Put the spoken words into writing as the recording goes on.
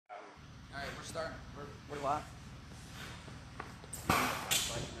All right, we're starting. We're live. I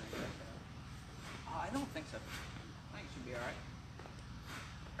don't think so. I think it should be all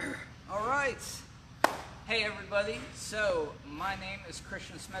right. All right. Hey everybody. So my name is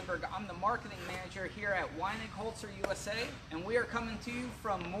Christian Smedberg. I'm the marketing manager here at Weinig Holz Her USA, and we are coming to you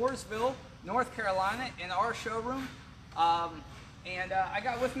from Mooresville, North Carolina, in our showroom. I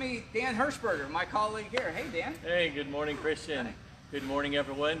got with me Dan Hirschberger, my colleague here. Hey Dan. Hey, good morning, Christian. Hi. Good morning,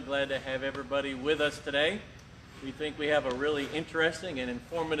 everyone. Glad to have everybody with us today. We think we have a really interesting and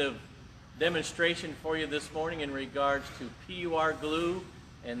informative demonstration for you this morning in regards to PUR glue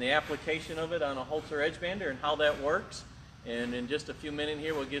and the application of it on a HolzHer Edge Bander and how that works. And in just a few minutes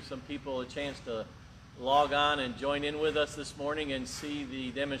here, we'll give some people a chance to log on and join in with us this morning and see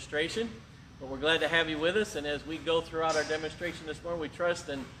the demonstration. But we're glad to have you with us, and as we go throughout our demonstration this morning, we trust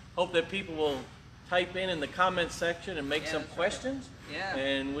and hope that people will type in the comments section and make some questions. Right. Yeah.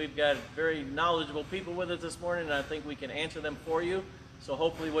 And we've got very knowledgeable people with us this morning, and I think we can answer them for you. So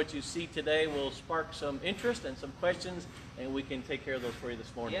hopefully what you see today will spark some interest and some questions, and we can take care of those for you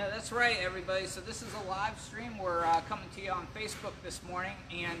this morning. Yeah, that's right, everybody. So this is a live stream. We're coming to you on Facebook this morning,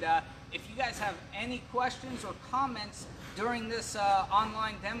 and if you guys have any questions or comments during this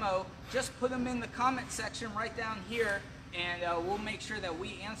online demo, just put them in the comment section right down here, and we'll make sure that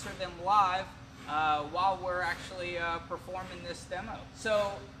we answer them live while we're actually performing this demo.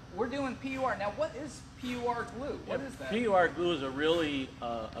 So we're doing PUR. Now, what is PUR glue? What is that? PUR glue is a really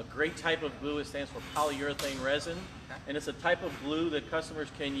a great type of glue. It stands for polyurethane resin. Okay. And it's a type of glue that customers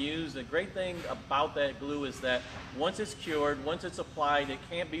can use. The great thing about that glue is that once it's cured, once it's applied, it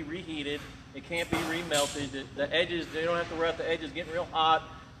can't be reheated, it can't be remelted. The edges, they don't have to worry about the edges getting real hot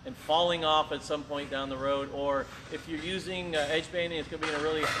and falling off at some point down the road. Or if you're using edge banding, it's going to be in a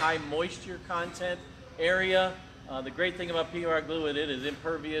really high moisture content area. The great thing about PUR glue is it is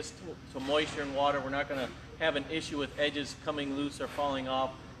impervious to moisture and water. We're not going to have an issue with edges coming loose or falling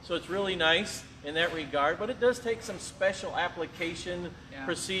off. So it's really nice in that regard, but it does take some special application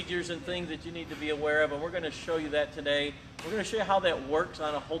procedures and things that you need to be aware of, and we're going to show you that today. We're going to show you how that works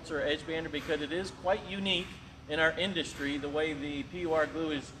on a HolzHer Edge Bander, because it is quite unique in our industry the way the PUR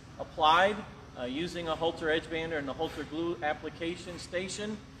glue is applied using a HolzHer Edge Bander and the HolzHer glue application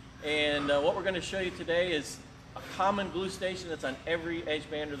station. And what we're going to show you today is a common glue station that's on every edge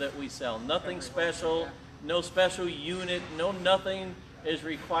bander that we sell. Nothing special, no special unit, nothing is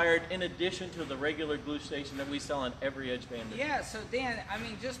required in addition to the regular glue station that we sell on every edge bander. Yeah, so Dan, I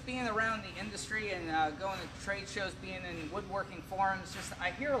mean, just being around the industry and going to trade shows, being in woodworking forums,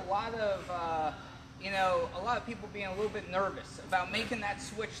 I hear a lot of, a lot of people being a little bit nervous about making that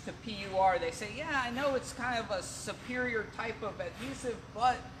switch to PUR. They say, yeah, I know it's kind of a superior type of adhesive,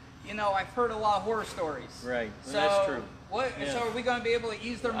 but I've heard a lot of horror stories. Right, so that's true. So are we going to be able to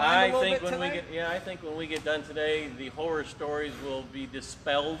ease their mind a little bit today? I think when we get done today, the horror stories will be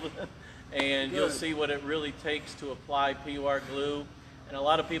dispelled, and you'll see what it really takes to apply PUR glue. And a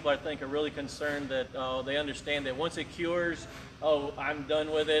lot of people, I think, are really concerned that they understand that once it cures, I'm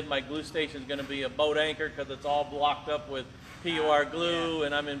done with it. My glue station is going to be a boat anchor because it's all blocked up with PUR glue,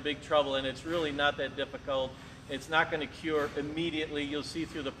 and I'm in big trouble. And it's really not that difficult. It's not going to cure immediately. You'll see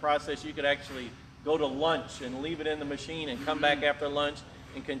through the process. You could actually go to lunch and leave it in the machine and come back after lunch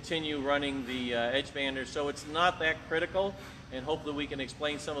and continue running the edge bander. So it's not that critical, and hopefully we can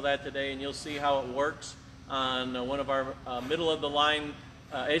explain some of that today, and you'll see how it works on one of our middle of the line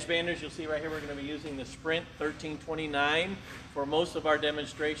edge banders. You'll see right here we're going to be using the Sprint 1329 for most of our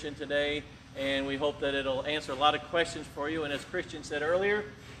demonstration today, and we hope that it'll answer a lot of questions for you. And as Christian said earlier,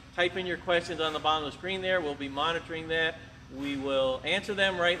 type in your questions on the bottom of the screen there. We'll be monitoring that. We will answer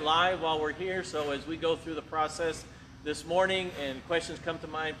them right live while we're here. So as we go through the process this morning and questions come to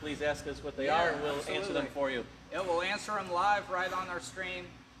mind, please ask us what they are, and we'll answer them for you. Yeah, we'll answer them live right on our stream.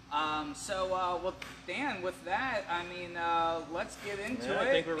 Well, Dan, with that, I mean, let's get into it.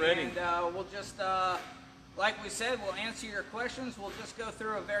 I think we're ready. And we'll just, like we said, we'll answer your questions. We'll just go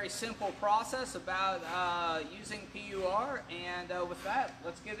through a very simple process about using PUR. And with that,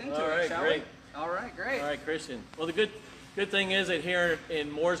 let's get into it, shall we? All right, great. All right, Christian. Well, the good thing is that here in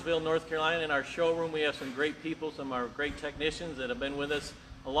Mooresville, North Carolina, in our showroom, we have some great people, some of our great technicians that have been with us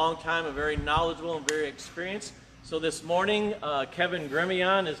a long time, and very knowledgeable and very experienced. So this morning, Kevin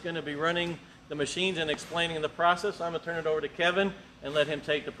Gremion is going to be running the machines and explaining the process. So I'm going to turn it over to Kevin and let him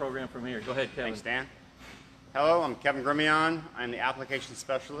take the program from here. Go ahead, Kevin. Thanks, Dan. Hello, I'm Kevin Gremion. I'm the application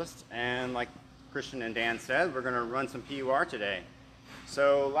specialist, and like Christian and Dan said, we're going to run some PUR today.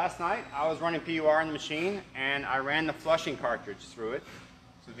 So last night, I was running PUR in the machine, and I ran the flushing cartridge through it.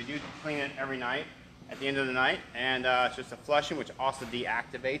 So we do clean it every night. at the end of the night, and it's just a flushing, which also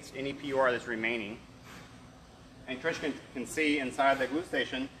deactivates any PUR that's remaining. And Christian can see inside the glue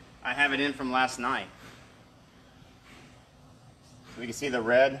station, I have it in from last night. So we can see the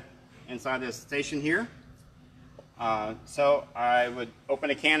red inside this station here. So I would open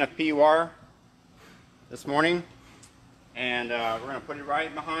a can of PUR this morning, and we're going to put it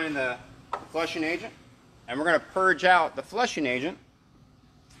right behind the flushing agent, and we're going to purge out the flushing agent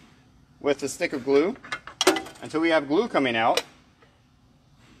with the stick of glue until we have glue coming out.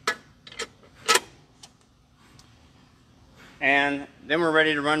 And then we're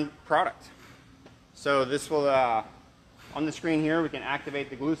ready to run product. So this will, on the screen here, we can activate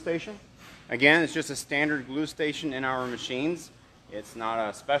the glue station. Again, it's just a standard glue station in our machines. It's not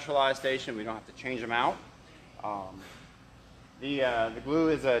a specialized station. We don't have to change them out. The glue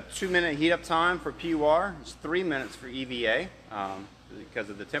is a 2-minute heat up time for PUR. It's 3 minutes for EVA because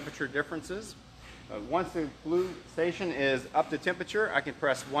of the temperature differences. Once the glue station is up to temperature, I can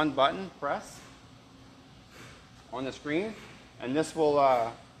press one button, press, on the screen, and this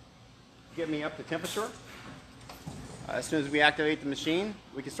will get me up to temperature. As soon as we activate the machine,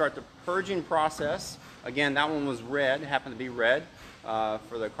 we can start the purging process. Again, that one was red, happened to be red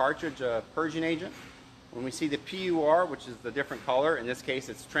for the cartridge purging agent. When we see the PUR, which is the different color, in this case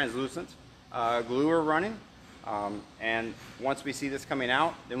it's translucent, glue are running. And once we see this coming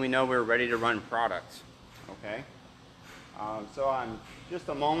out, then we know we're ready to run product. Okay. So I'm just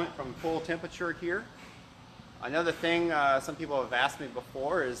a moment from full temperature here. Another thing some people have asked me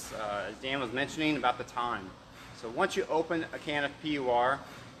before is, as Dan was mentioning, about the time. So once you open a can of PUR,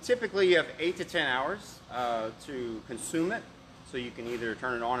 typically you have 8 to 10 hours to consume it. So you can either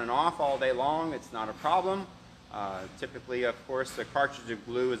turn it on and off all day long, it's not a problem. Typically, of course, the cartridge of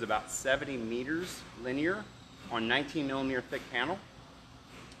glue is about 70 meters linear on 19mm thick panel,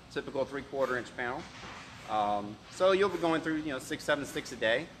 typical 3/4 inch panel. So you'll be going through 6, 7 sticks a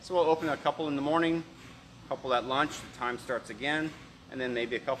day. So we'll open a couple in the morning, a couple at lunch, the time starts again, and then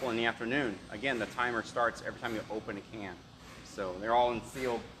maybe a couple in the afternoon. Again, the timer starts every time you open a can. So they're all in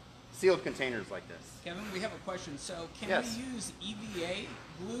sealed containers like this. Kevin, we have a question. So can Yes. we use EVA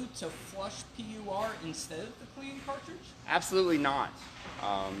glue to flush PUR instead of the clean cartridge? Absolutely not.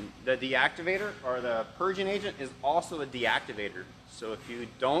 The deactivator, or the purging agent, is also a deactivator. So if you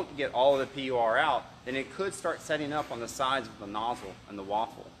don't get all of the PUR out, then it could start setting up on the sides of the nozzle and the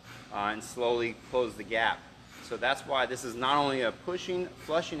waffle and slowly close the gap. So that's why this is not only a pushing,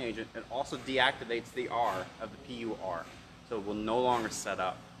 flushing agent, it also deactivates the R of the PUR. So it will no longer set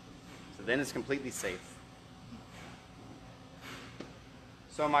up. So then it's completely safe.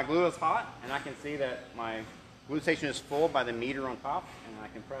 So my glue is hot, and I can see that my glue station is full by the meter on top, and I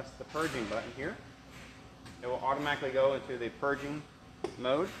can press the purging button here. It will automatically go into the purging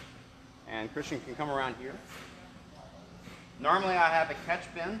mode, and Christian can come around here. Normally I have a catch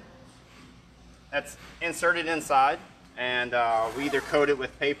bin that's inserted inside, and we either coat it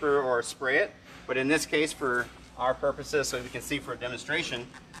with paper or spray it, but in this case, for our purposes, so we can see for a demonstration,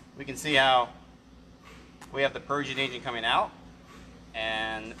 we can see how we have the purging agent coming out,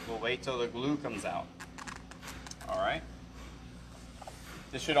 and we'll wait till the glue comes out. All right.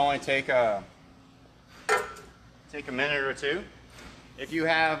 This should only take a minute or two. If you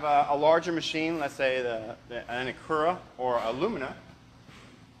have a larger machine, let's say an Acura or a Lumina,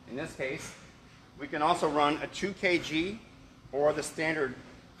 in this case, we can also run a 2 kg or the standard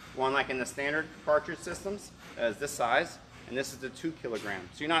one, like in the standard cartridge systems, as this size, and this is the 2 kilogram.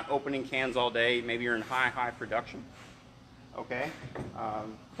 So you're not opening cans all day. Maybe you're in high production. Okay,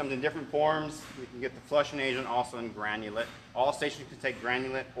 comes in different forms. We can get the flushing agent also in granulate. All stations can take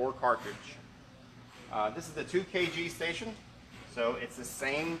granulate or cartridge. This is the 2 kg station, so it's the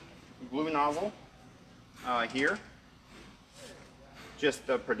same glue nozzle here. Just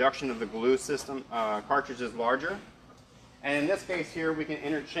the production of the glue system cartridge is larger. And in this case here, we can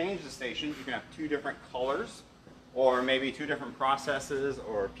interchange the stations. You can have 2 different colors, or maybe 2 different processes,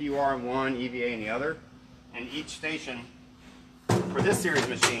 or PUR in one, EVA in the other. And each station for this series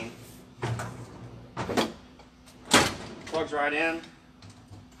machine plugs right in,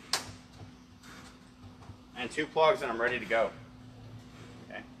 and 2 plugs, and I'm ready to go.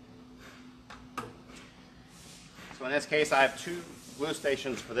 Okay. So in this case, I have 2 glue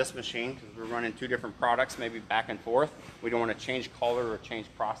stations for this machine because we're running 2 different products, maybe back and forth. We don't want to change color or change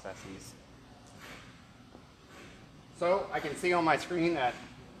processes. So I can see on my screen that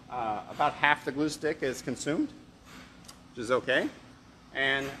about half the glue stick is consumed, which is okay.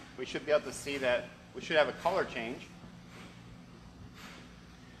 And we should be able to see that we should have a color change.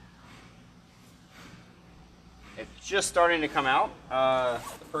 It's just starting to come out.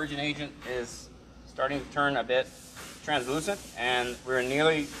 The purging agent is starting to turn a bit translucent, and we're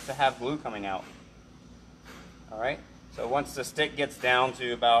nearly to have glue coming out. All right, so once the stick gets down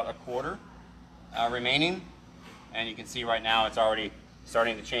to about a quarter remaining, and you can see right now it's already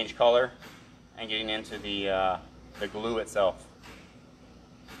starting to change color and getting into the glue itself.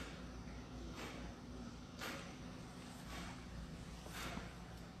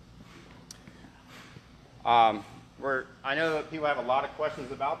 I know that people have a lot of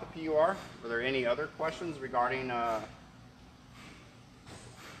questions about the PUR. Were there any other questions regarding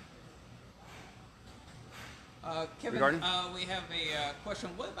Kevin, we have a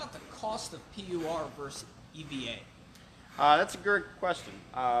question. What about the cost of PUR versus EVA? That's a good question.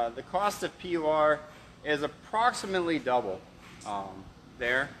 The cost of PUR is approximately double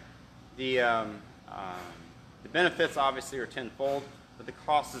there. The benefits obviously are tenfold, but the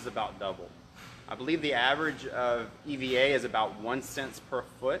cost is about double. I believe the average of EVA is about 1 cent per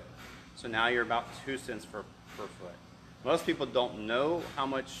foot, so now you're about 2 cents per foot. Most people don't know how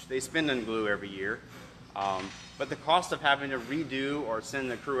much they spend on glue every year, but the cost of having to redo or send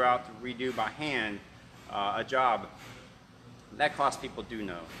the crew out to redo by hand a job, that cost people do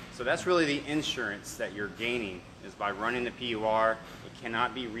know. So that's really the insurance that you're gaining, is by running the PUR. It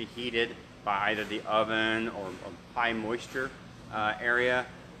cannot be reheated by either the oven or high moisture area,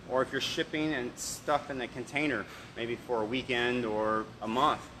 or if you're shipping and stuff in a container, maybe for a weekend or a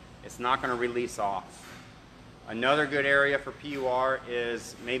month, it's not going to release off. Another good area for PUR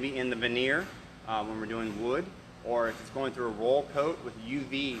is maybe in the veneer when we're doing wood, or if it's going through a roll coat with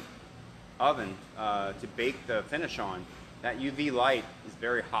UV oven to bake the finish on. That UV light is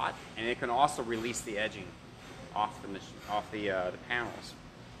very hot, and it can also release the edging off the panels.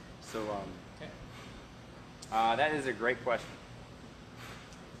 So that is a great question.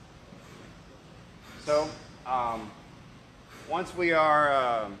 So once we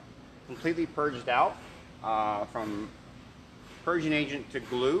are completely purged out from purging agent to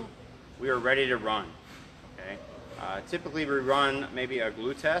glue, we are ready to run. Okay. Typically we run maybe a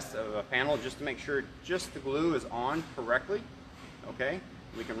glue test of a panel just to make sure just the glue is on correctly. Okay.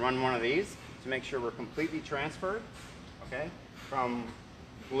 We can run one of these to make sure we're completely transferred. Okay. From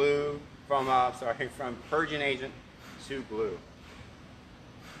purging agent to glue.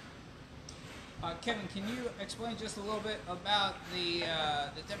 Kevin, can you explain just a little bit about the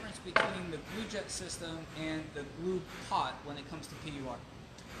difference between the glue jet system and the glue pot when it comes to PUR?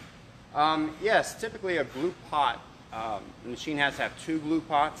 Yes, typically a glue pot, the machine has to have 2 glue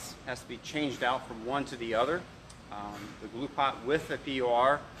pots, has to be changed out from one to the other. The glue pot with the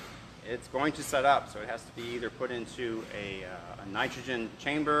PUR, it's going to set up, so it has to be either put into a nitrogen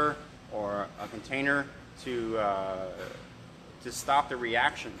chamber or a container to stop the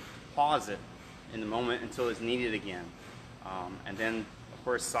reaction, pause it in the moment until it's needed again. And then, of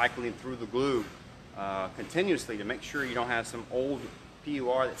course, cycling through the glue continuously to make sure you don't have some old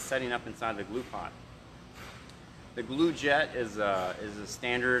PUR that's setting up inside the glue pot. The glue jet is a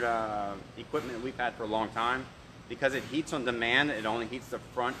standard equipment that we've had for a long time. Because it heats on demand, it only heats the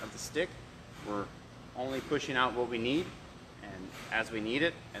front of the stick. We're only pushing out what we need and as we need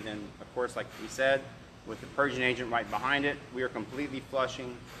it. And then, of course, like we said, with the purging agent right behind it, we are completely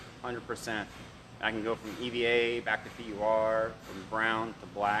flushing 100%. I can go from EVA back to PUR, from brown to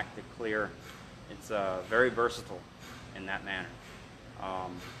black to clear. It's very versatile in that manner.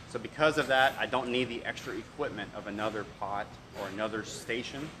 So because of that, I don't need the extra equipment of another pot or another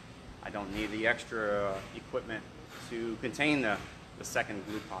station. I don't need the extra equipment to contain the second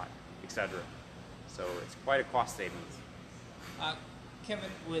glue pot, etc. So it's quite a cost savings. Kevin,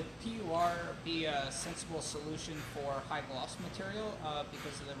 would PUR be a sensible solution for high gloss material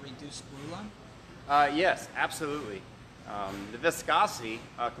because of the reduced glue line? Yes, absolutely. The viscosity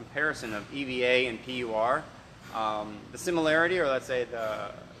comparison of EVA and PUR, the similarity, or let's say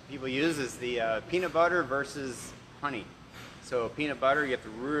the people use, is the peanut butter versus honey. So peanut butter, you have to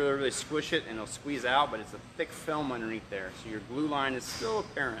really, really squish it and it'll squeeze out, but it's a thick film underneath there. So your glue line is still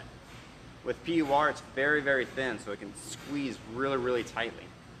apparent. With PUR, it's very, very thin, so it can squeeze really, really tightly.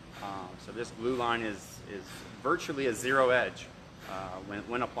 So this glue line is virtually a zero edge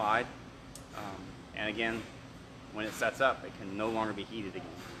when applied. And again, when it sets up, it can no longer be heated again.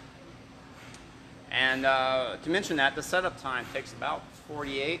 And to mention that, the setup time takes about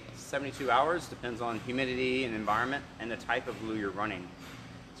 48 to 72 hours, depends on humidity and environment and the type of glue you're running.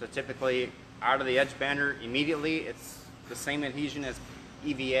 So typically, out of the edge bander, immediately, it's the same adhesion as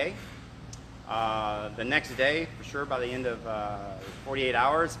EVA. The next day, for sure, by the end of 48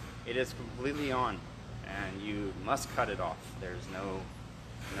 hours, it is completely on, and you must cut it off. There's no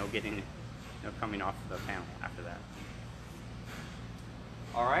coming off the panel after that.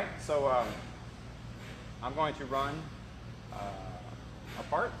 All right, so I'm going to run a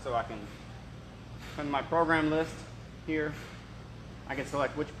part, so I can put in my program list here. I can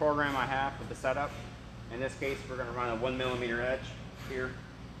select which program I have for the setup. In this case, we're going to run a 1mm edge here.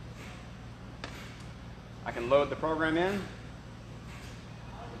 I can load the program in.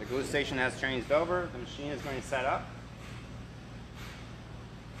 The glue station has changed over. The machine is going to set up.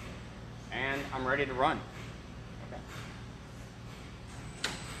 And I'm ready to run. Okay.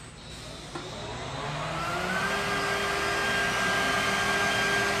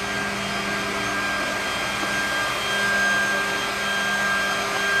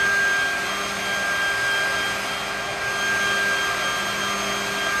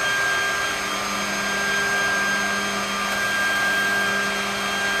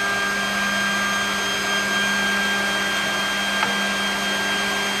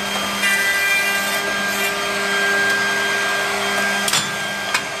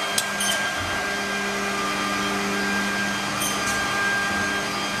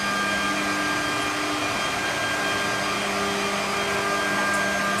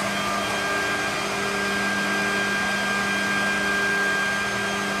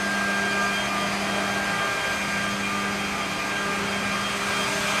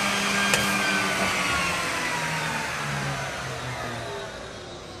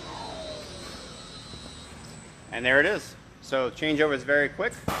 And there it is. So changeover is very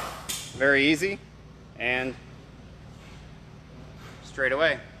quick, very easy, and straight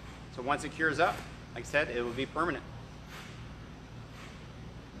away. So once it cures up, like I said, it will be permanent.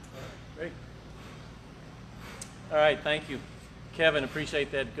 Great. All right, thank you. Kevin,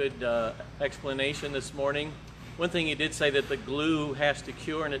 appreciate that good explanation this morning. One thing he did say that the glue has to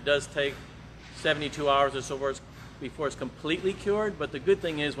cure, and it does take 72 hours or so before it's completely cured, but the good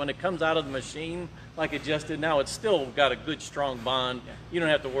thing is when it comes out of the machine, like it just did now, it's still got a good strong bond. Yeah. You don't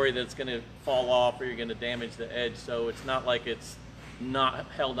have to worry that it's gonna fall off or you're gonna damage the edge, so it's not like it's not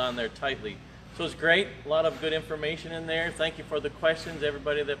held on there tightly. So it's great, a lot of good information in there. Thank you for the questions,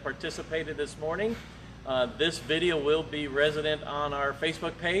 everybody that participated this morning. This video will be resident on our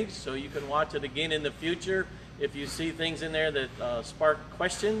Facebook page, so you can watch it again in the future. If you see things in there that spark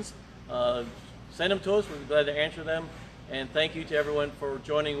questions, send them to us. We'll be glad to answer them. And thank you to everyone for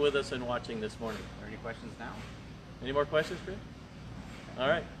joining with us and watching this morning. Are there any questions now? Any more questions, Chris? All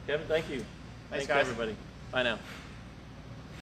right, Kevin, thank you. Thanks, guys. Everybody. Bye now.